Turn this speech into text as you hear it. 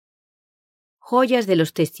Joyas de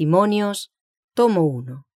los Testimonios, tomo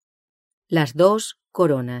 1. Las dos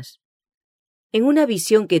coronas. En una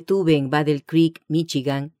visión que tuve en Battle Creek,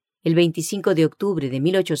 Michigan, el 25 de octubre de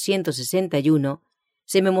 1861,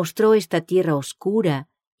 se me mostró esta tierra oscura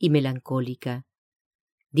y melancólica.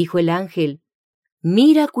 Dijo el ángel: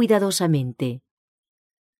 «Mira cuidadosamente».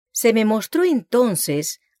 Se me mostró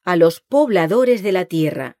entonces a los pobladores de la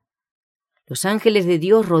tierra. Los ángeles de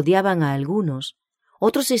Dios rodeaban a algunos,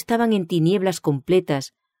 otros estaban en tinieblas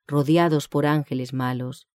completas, rodeados por ángeles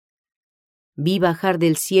malos. Vi bajar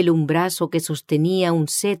del cielo un brazo que sostenía un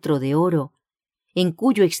cetro de oro, en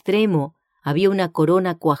cuyo extremo había una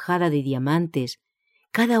corona cuajada de diamantes,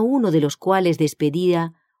 cada uno de los cuales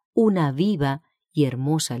despedía una viva y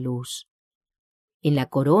hermosa luz. En la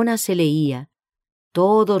corona se leía: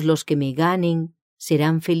 «Todos los que me ganen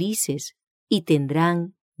serán felices y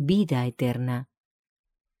tendrán vida eterna».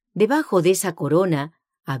 Debajo de esa corona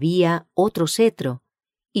había otro cetro,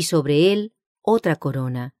 y sobre él otra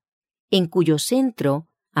corona, en cuyo centro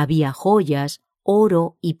había joyas,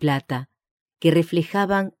 oro y plata, que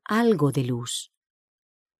reflejaban algo de luz.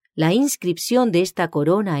 La inscripción de esta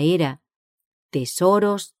corona era: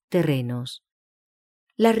 «Tesoros terrenos».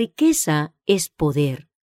 La riqueza es poder.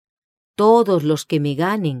 Todos los que me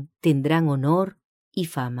ganen tendrán honor y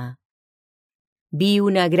fama. Vi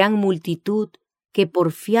una gran multitud que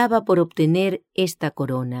porfiaba por obtener esta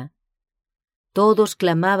corona. Todos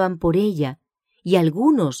clamaban por ella, y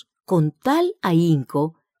algunos con tal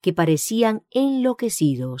ahínco que parecían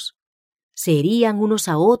enloquecidos. Se herían unos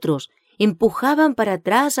a otros, empujaban para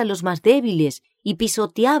atrás a los más débiles y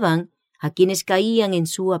pisoteaban a quienes caían en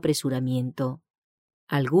su apresuramiento.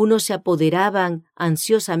 Algunos se apoderaban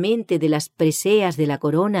ansiosamente de las preseas de la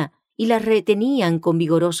corona y las retenían con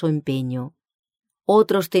vigoroso empeño.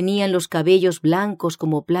 Otros tenían los cabellos blancos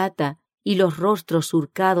como plata y los rostros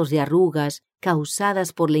surcados de arrugas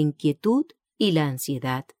causadas por la inquietud y la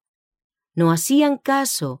ansiedad. No hacían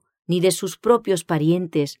caso ni de sus propios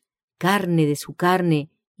parientes, carne de su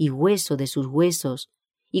carne y hueso de sus huesos,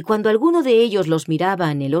 y cuando alguno de ellos los miraba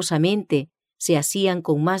anhelosamente, se hacían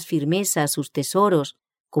con más firmeza a sus tesoros,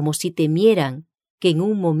 como si temieran que en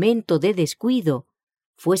un momento de descuido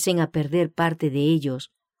fuesen a perder parte de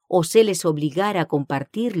ellos, o se les obligara a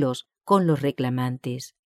compartirlos con los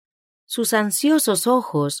reclamantes. Sus ansiosos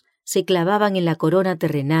ojos se clavaban en la corona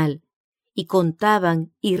terrenal y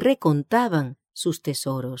contaban y recontaban sus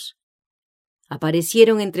tesoros.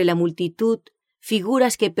 Aparecieron entre la multitud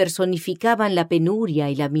figuras que personificaban la penuria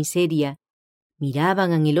y la miseria.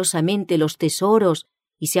 Miraban anhelosamente los tesoros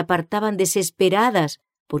y se apartaban desesperadas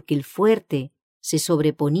porque el fuerte se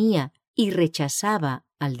sobreponía y rechazaba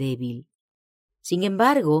al débil. Sin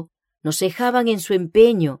embargo, no cejaban en su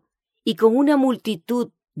empeño y con una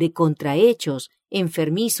multitud de contrahechos,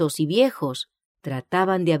 enfermizos y viejos,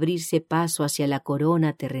 trataban de abrirse paso hacia la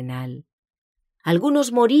corona terrenal.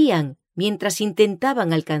 Algunos morían mientras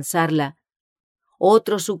intentaban alcanzarla,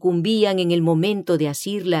 otros sucumbían en el momento de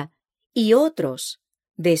asirla y otros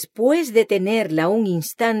después de tenerla un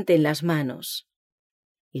instante en las manos.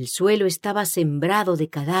 El suelo estaba sembrado de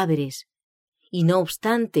cadáveres y, no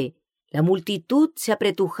obstante, la multitud se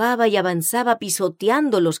apretujaba y avanzaba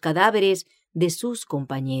pisoteando los cadáveres de sus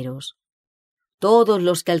compañeros. Todos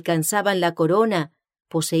los que alcanzaban la corona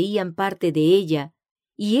poseían parte de ella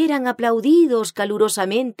y eran aplaudidos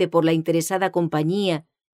calurosamente por la interesada compañía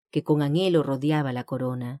que con anhelo rodeaba la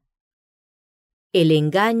corona. El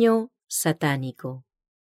engaño satánico.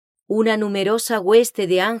 Una numerosa hueste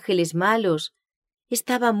de ángeles malos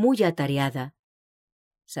estaba muy atareada.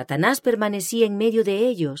 Satanás permanecía en medio de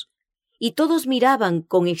ellos, y todos miraban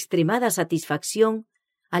con extremada satisfacción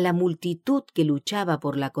a la multitud que luchaba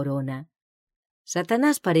por la corona.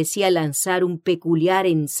 Satanás parecía lanzar un peculiar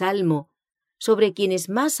ensalmo sobre quienes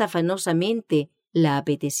más afanosamente la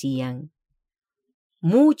apetecían.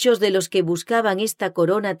 Muchos de los que buscaban esta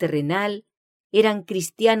corona terrenal eran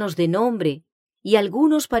cristianos de nombre, y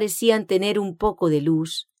algunos parecían tener un poco de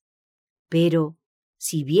luz. Pero,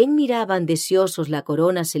 si bien miraban deseosos la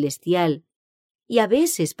corona celestial, y a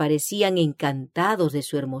veces parecían encantados de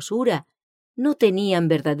su hermosura, no tenían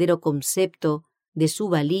verdadero concepto de su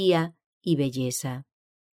valía y belleza.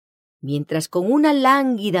 Mientras con una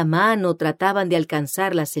lánguida mano trataban de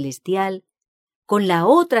alcanzar la celestial, con la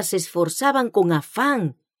otra se esforzaban con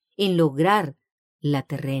afán en lograr la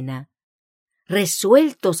terrena,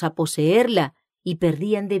 resueltos a poseerla, y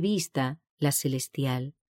perdían de vista la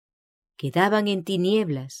celestial. Quedaban en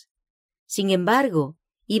tinieblas. Sin embargo,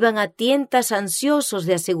 iban a tientas ansiosos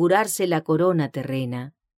de asegurarse la corona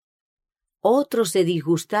terrena. Otros se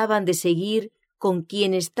disgustaban de seguir con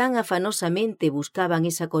quienes tan afanosamente buscaban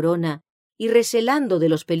esa corona y recelando de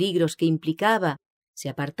los peligros que implicaba, se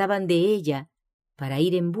apartaban de ella para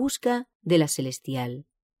ir en busca de la celestial.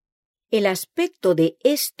 El aspecto de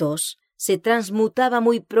éstos se transmutaba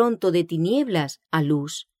muy pronto de tinieblas a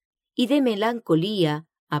luz y de melancolía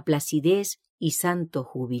a placidez y santo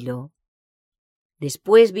júbilo.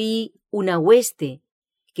 Después vi una hueste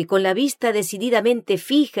que, con la vista decididamente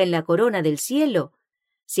fija en la corona del cielo,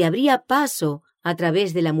 se abría paso a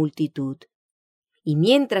través de la multitud, y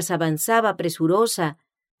mientras avanzaba presurosa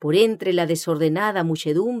por entre la desordenada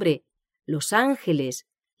muchedumbre, los ángeles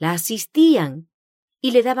la asistían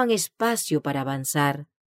y le daban espacio para avanzar.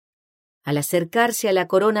 Al acercarse a la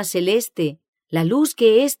corona celeste, la luz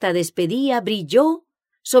que ésta despedía brilló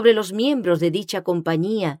sobre los miembros de dicha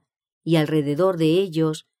compañía y alrededor de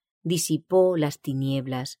ellos disipó las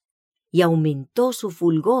tinieblas y aumentó su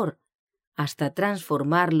fulgor hasta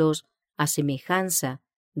transformarlos a semejanza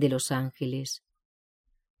de los ángeles.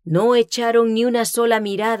 No echaron ni una sola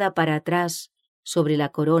mirada para atrás sobre la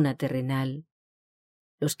corona terrenal.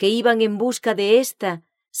 Los que iban en busca de ésta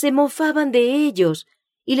se mofaban de ellos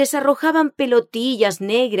y les arrojaban pelotillas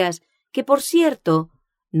negras que, por cierto,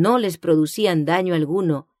 no les producían daño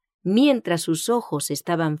alguno mientras sus ojos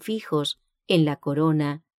estaban fijos en la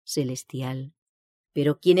corona celestial.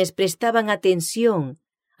 Pero quienes prestaban atención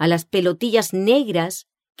a las pelotillas negras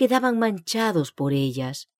quedaban manchados por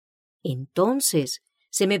ellas. Entonces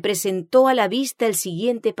se me presentó a la vista el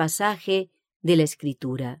siguiente pasaje de la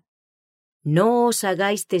Escritura: No os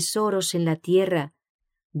hagáis tesoros en la tierra,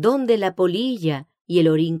 donde la polilla y el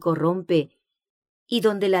orín corrompe, y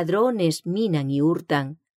donde ladrones minan y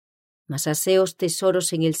hurtan, mas haceos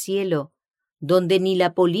tesoros en el cielo, donde ni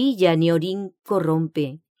la polilla ni orín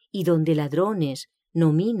corrompe, y donde ladrones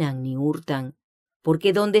no minan ni hurtan,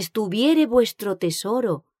 porque donde estuviere vuestro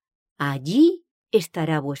tesoro, allí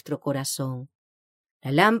estará vuestro corazón.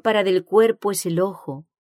 La lámpara del cuerpo es el ojo,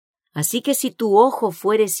 así que si tu ojo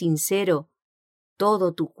fuere sincero,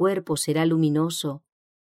 todo tu cuerpo será luminoso,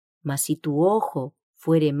 mas si tu ojo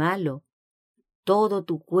fuere malo, todo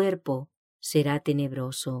tu cuerpo será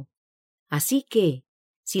tenebroso. Así que,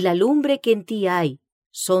 si la lumbre que en ti hay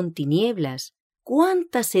son tinieblas,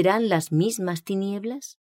 ¿cuántas serán las mismas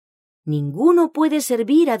tinieblas? Ninguno puede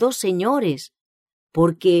servir a dos señores,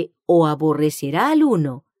 porque o aborrecerá al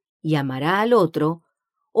uno y amará al otro,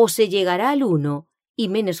 o se llegará al uno y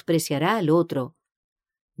menospreciará al otro.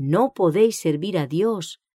 No podéis servir a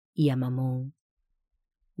Dios y a Mamón.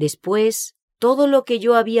 Después, todo lo que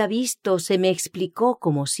yo había visto se me explicó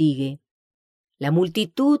como sigue. La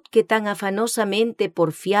multitud que tan afanosamente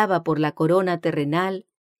porfiaba por la corona terrenal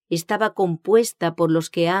estaba compuesta por los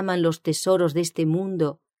que aman los tesoros de este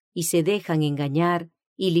mundo y se dejan engañar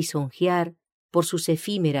y lisonjear por sus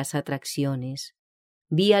efímeras atracciones.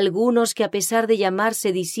 Vi algunos que, a pesar de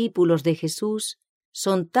llamarse discípulos de Jesús,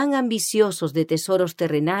 son tan ambiciosos de tesoros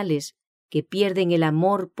terrenales que pierden el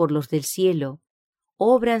amor por los del cielo,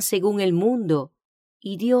 obran según el mundo,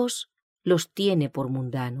 y Dios los tiene por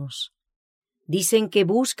mundanos. Dicen que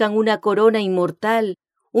buscan una corona inmortal,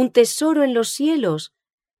 un tesoro en los cielos,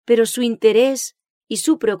 pero su interés y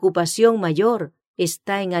su preocupación mayor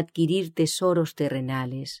está en adquirir tesoros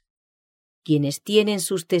terrenales. Quienes tienen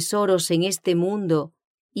sus tesoros en este mundo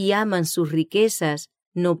y aman sus riquezas,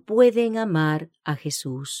 no pueden amar a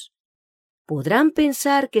Jesús. Podrán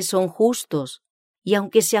pensar que son justos, y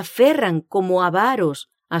aunque se aferran como avaros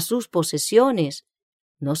a sus posesiones,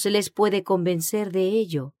 no se les puede convencer de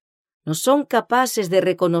ello. No son capaces de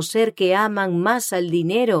reconocer que aman más al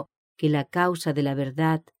dinero que la causa de la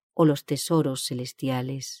verdad o los tesoros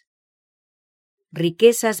celestiales.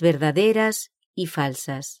 Riquezas verdaderas y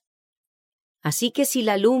falsas. Así que si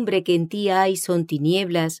la lumbre que en ti hay son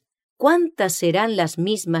tinieblas, ¿cuántas serán las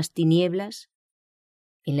mismas tinieblas?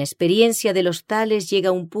 En la experiencia de los tales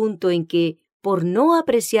llega un punto en que, por no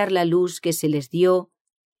apreciar la luz que se les dio,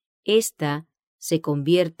 ésta se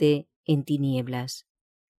convierte en tinieblas.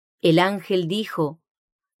 El ángel dijo: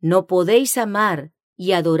 No podéis amar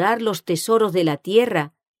y adorar los tesoros de la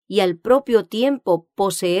tierra y al propio tiempo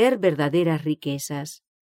poseer verdaderas riquezas.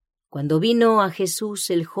 Cuando vino a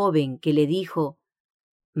Jesús el joven que le dijo: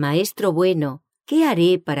 Maestro bueno, ¿qué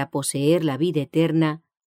haré para poseer la vida eterna?,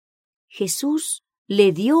 Jesús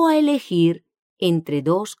le dio a elegir entre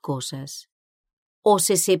dos cosas. O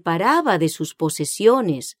se separaba de sus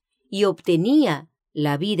posesiones y obtenía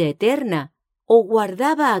la vida eterna, o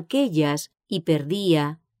guardaba aquellas y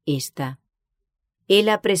perdía ésta. Él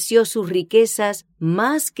apreció sus riquezas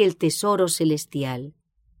más que el tesoro celestial.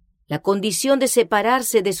 La condición de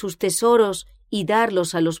separarse de sus tesoros y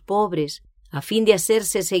darlos a los pobres, a fin de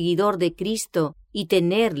hacerse seguidor de Cristo y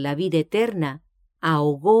tener la vida eterna,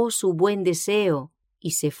 ahogó su buen deseo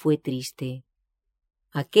y se fue triste.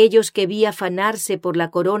 Aquellos que vi afanarse por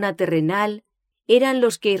la corona terrenal eran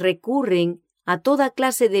los que recurren a toda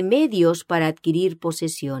clase de medios para adquirir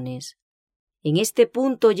posesiones. En este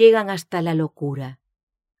punto llegan hasta la locura.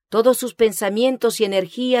 Todos sus pensamientos y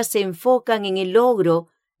energías se enfocan en el logro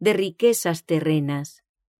de riquezas terrenas.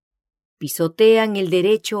 Pisotean el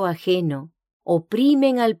derecho ajeno,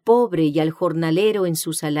 oprimen al pobre y al jornalero en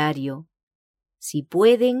su salario. Si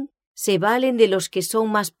pueden, se valen de los que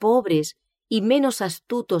son más pobres y menos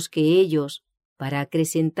astutos que ellos para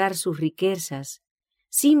acrecentar sus riquezas,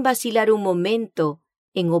 sin vacilar un momento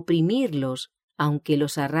en oprimirlos, aunque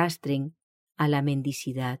los arrastren a la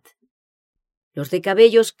mendicidad. Los de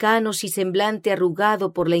cabellos canos y semblante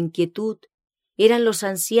arrugado por la inquietud eran los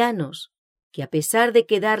ancianos, que a pesar de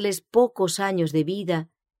quedarles pocos años de vida,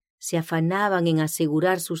 se afanaban en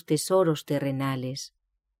asegurar sus tesoros terrenales.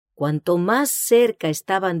 Cuanto más cerca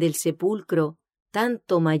estaban del sepulcro,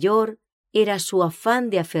 tanto mayor era su afán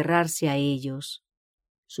de aferrarse a ellos.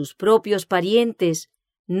 Sus propios parientes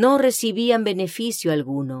no recibían beneficio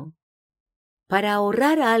alguno. Para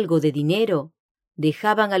ahorrar algo de dinero,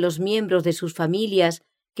 dejaban a los miembros de sus familias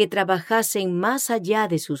que trabajasen más allá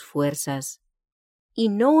de sus fuerzas, y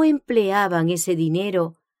no empleaban ese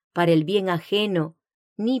dinero para el bien ajeno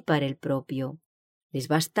ni para el propio. Les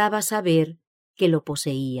bastaba saber que lo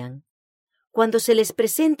poseían. Cuando se les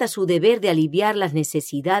presenta su deber de aliviar las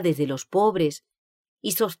necesidades de los pobres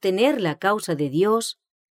y sostener la causa de Dios,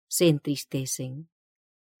 se entristecen.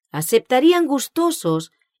 Aceptarían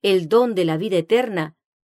gustosos el don de la vida eterna,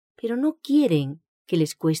 pero no quieren que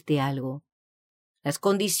les cueste algo. Las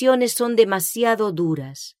condiciones son demasiado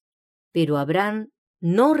duras, pero Abraham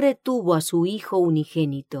no retuvo a su hijo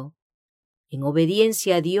unigénito. En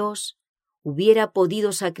obediencia a Dios, hubiera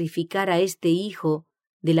podido sacrificar a este hijo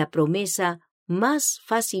de la promesa más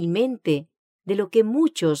fácilmente de lo que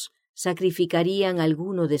muchos sacrificarían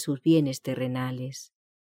alguno de sus bienes terrenales.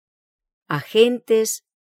 Agentes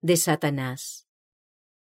de Satanás.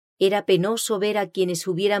 Era penoso ver a quienes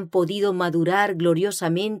hubieran podido madurar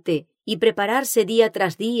gloriosamente y prepararse día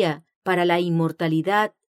tras día para la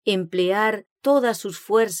inmortalidad, emplear todas sus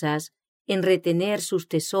fuerzas en retener sus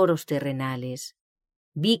tesoros terrenales.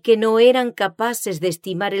 Vi que no eran capaces de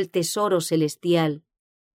estimar el tesoro celestial.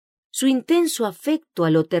 Su intenso afecto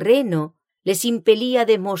a lo terreno les impelía a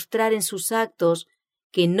demostrar en sus actos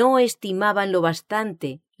que no estimaban lo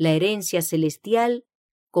bastante la herencia celestial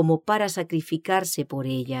como para sacrificarse por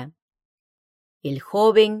ella. El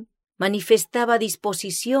joven manifestaba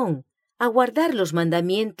disposición a guardar los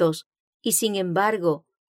mandamientos y, sin embargo,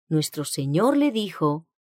 nuestro Señor le dijo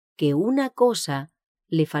que una cosa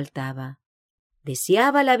le faltaba.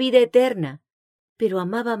 Deseaba la vida eterna, pero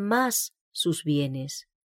amaba más sus bienes.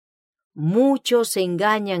 Muchos se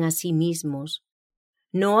engañan a sí mismos.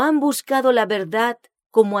 No han buscado la verdad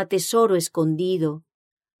como a tesoro escondido.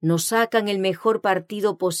 No sacan el mejor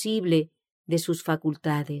partido posible de sus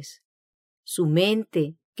facultades. Su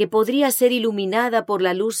mente, que podría ser iluminada por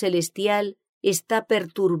la luz celestial, está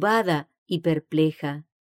perturbada y perpleja.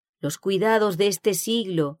 Los cuidados de este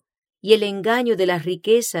siglo y el engaño de las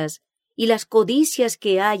riquezas y las codicias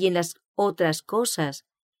que hay en las otras cosas,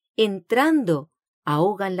 entrando,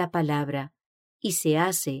 ahogan la palabra y se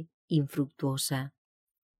hace infructuosa.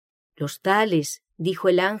 Los tales, dijo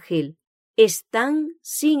el ángel, están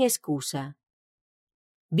sin excusa.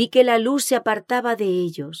 Vi que la luz se apartaba de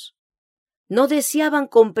ellos. No deseaban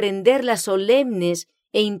comprender las solemnes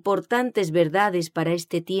e importantes verdades para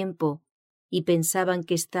este tiempo y pensaban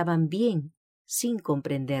que estaban bien sin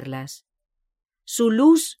comprenderlas. Su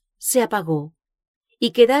luz se apagó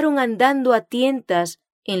y quedaron andando a tientas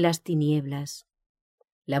en las tinieblas.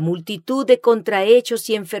 La multitud de contrahechos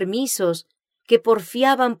y enfermizos que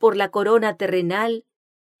porfiaban por la corona terrenal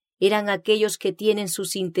eran aquellos que tienen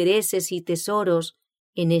sus intereses y tesoros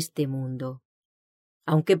en este mundo.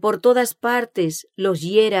 Aunque por todas partes los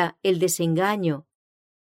hiera el desengaño,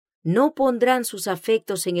 no pondrán sus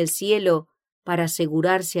afectos en el cielo para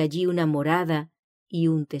asegurarse allí una morada y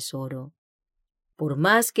un tesoro. Por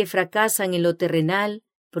más que fracasan en lo terrenal,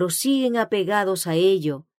 prosiguen apegados a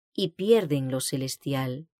ello y pierden lo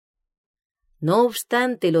celestial. No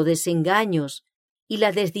obstante los desengaños y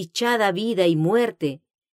la desdichada vida y muerte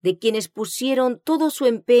de quienes pusieron todo su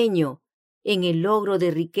empeño en el logro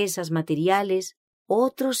de riquezas materiales,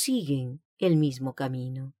 otros siguen el mismo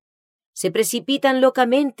camino. Se precipitan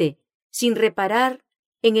locamente, sin reparar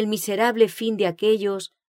en el miserable fin de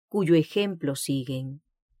aquellos cuyo ejemplo siguen.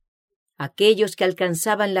 Aquellos que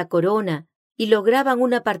alcanzaban la corona y lograban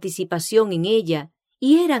una participación en ella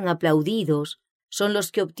y eran aplaudidos, son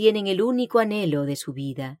los que obtienen el único anhelo de su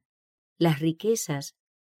vida, las riquezas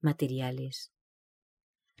materiales.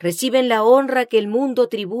 Reciben la honra que el mundo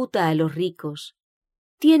tributa a los ricos.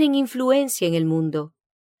 Tienen influencia en el mundo.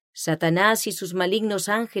 Satanás y sus malignos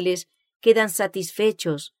ángeles quedan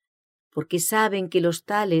satisfechos porque saben que los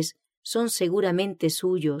tales son seguramente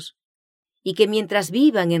suyos y que mientras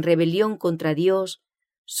vivan en rebelión contra Dios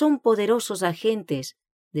son poderosos agentes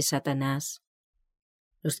de Satanás.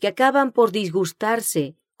 Los que acaban por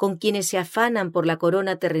disgustarse con quienes se afanan por la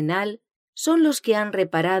corona terrenal son los que han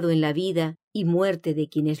reparado en la vida y muerte de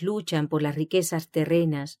quienes luchan por las riquezas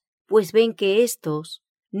terrenas, pues ven que éstos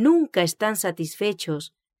nunca están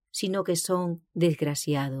satisfechos, sino que son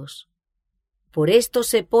desgraciados. Por esto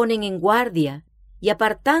se ponen en guardia y,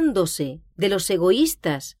 apartándose de los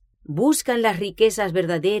egoístas, buscan las riquezas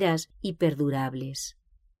verdaderas y perdurables.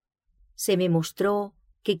 Se me mostró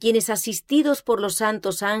que quienes, asistidos por los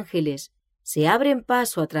santos ángeles, se abren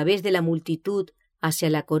paso a través de la multitud hacia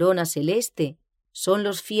la corona celeste, son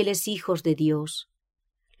los fieles hijos de Dios.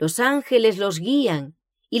 Los ángeles los guían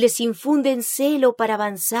y les infunden celo para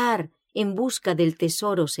avanzar en busca del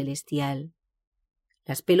tesoro celestial.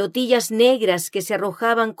 Las pelotillas negras que se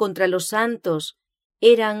arrojaban contra los santos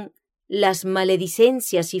eran las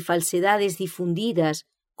maledicencias y falsedades difundidas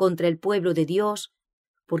contra el pueblo de Dios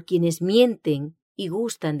por quienes mienten y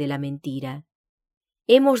gustan de la mentira.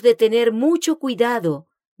 Hemos de tener mucho cuidado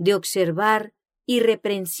de observar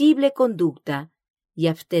irreprensible conducta y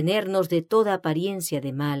abstenernos de toda apariencia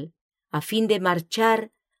de mal, a fin de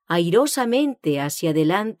marchar airosamente hacia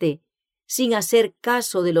adelante sin hacer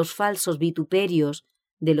caso de los falsos vituperios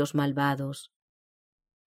de los malvados.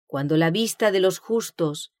 Cuando la vista de los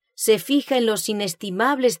justos se fija en los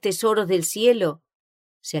inestimables tesoros del cielo,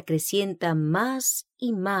 se acrecienta más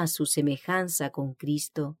y más su semejanza con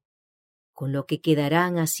Cristo, con lo que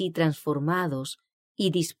quedarán así transformados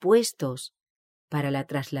y dispuestos para la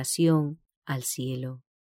traslación al cielo.